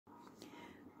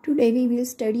Today we will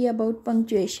study about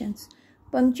punctuations.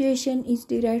 Punctuation is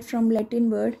derived from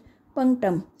Latin word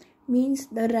punctum, means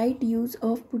the right use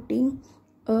of putting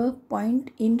a point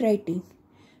in writing.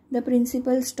 The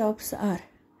principal stops are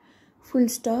full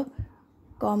stop,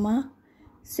 comma,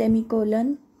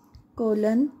 semicolon,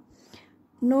 colon,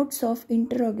 notes of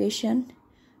interrogation,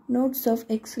 notes of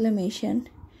exclamation,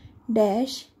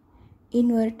 dash,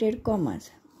 inverted commas,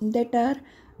 that are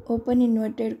open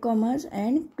inverted commas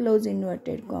and close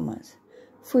inverted commas.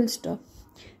 Full stop,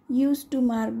 used to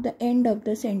mark the end of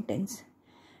the sentence.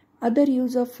 Other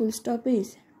use of full stop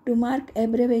is to mark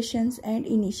abbreviations and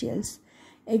initials.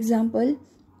 Example,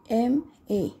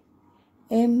 M.A.,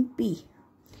 M.P.,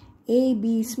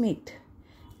 A.B. Smith,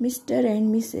 Mr.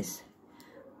 and Mrs.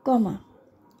 Comma,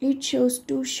 it shows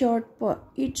a short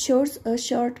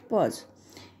pause.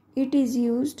 It is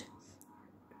used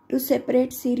to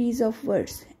separate series of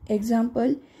words.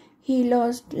 Example, he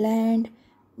lost land,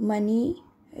 money,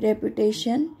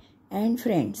 reputation, and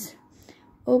friends.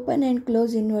 Open and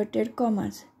close inverted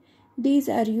commas. These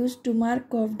are used to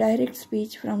mark off direct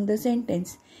speech from the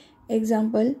sentence.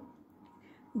 Example,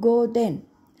 go then,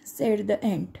 said the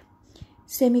ant.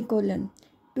 Semicolon,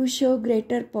 to show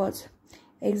greater pause.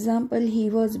 Example, he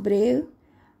was brave,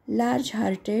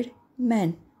 large-hearted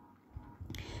man.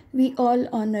 We all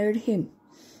honored him.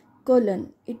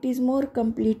 Colon, it is more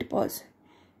complete pause.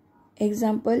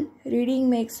 Example, reading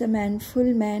makes a man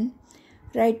full man,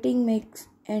 writing makes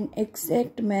an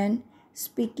exact man,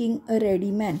 speaking a ready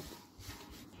man.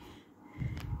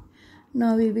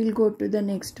 Now we will go to the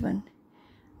next one.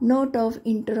 Note of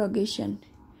interrogation,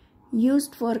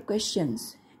 used for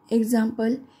questions.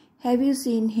 Example, have you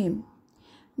seen him?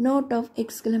 Note of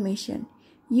exclamation,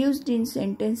 used in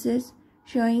sentences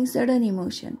showing sudden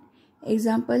emotion.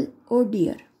 Example, oh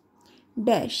dear.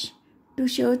 Dash, to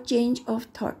show change of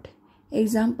thought.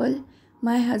 Example,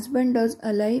 my husband was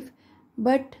alive,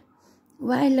 but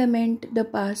why lament the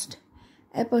past?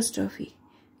 Apostrophe,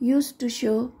 used to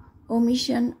show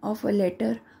omission of a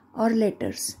letter or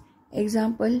letters.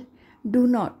 Example, do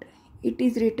not, it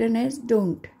is written as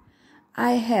don't.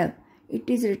 I have, it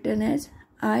is written as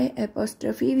I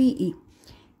apostrophe VE.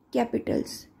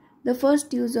 Capitals, the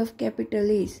first use of capital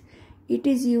is it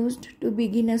is used to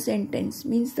begin a sentence,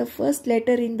 means the first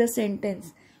letter in the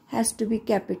sentence has to be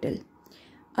capital.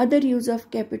 Other use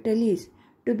of capital is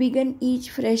to begin each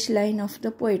fresh line of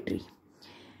the poetry,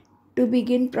 to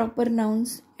begin proper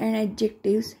nouns and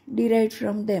adjectives derived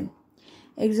from them.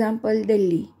 Example,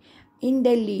 Delhi. In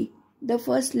Delhi, the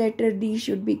first letter D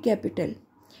should be capital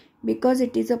because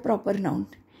it is a proper noun.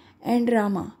 And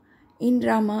Rama. In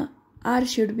Rama, R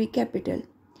should be capital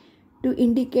to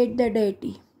indicate the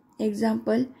deity.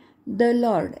 Example, the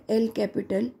Lord, L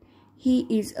capital. He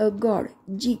is a God,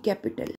 G capital.